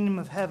the kingdom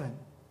of heaven.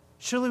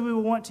 Surely we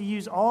will want to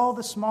use all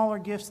the smaller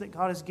gifts that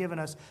God has given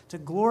us to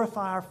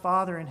glorify our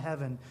Father in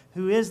heaven,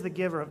 who is the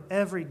giver of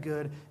every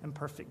good and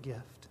perfect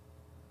gift.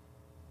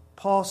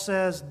 Paul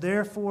says,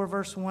 therefore,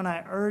 verse 1,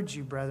 I urge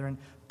you, brethren,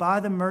 by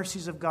the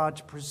mercies of God,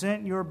 to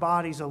present your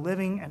bodies a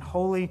living and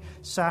holy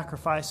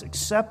sacrifice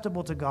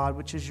acceptable to God,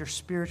 which is your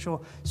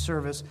spiritual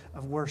service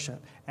of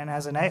worship. And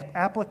as an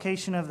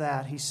application of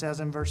that, he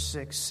says in verse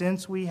 6,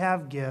 since we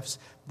have gifts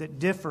that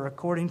differ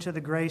according to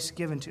the grace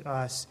given to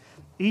us,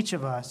 each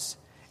of us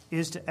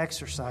is to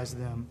exercise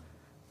them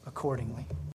accordingly.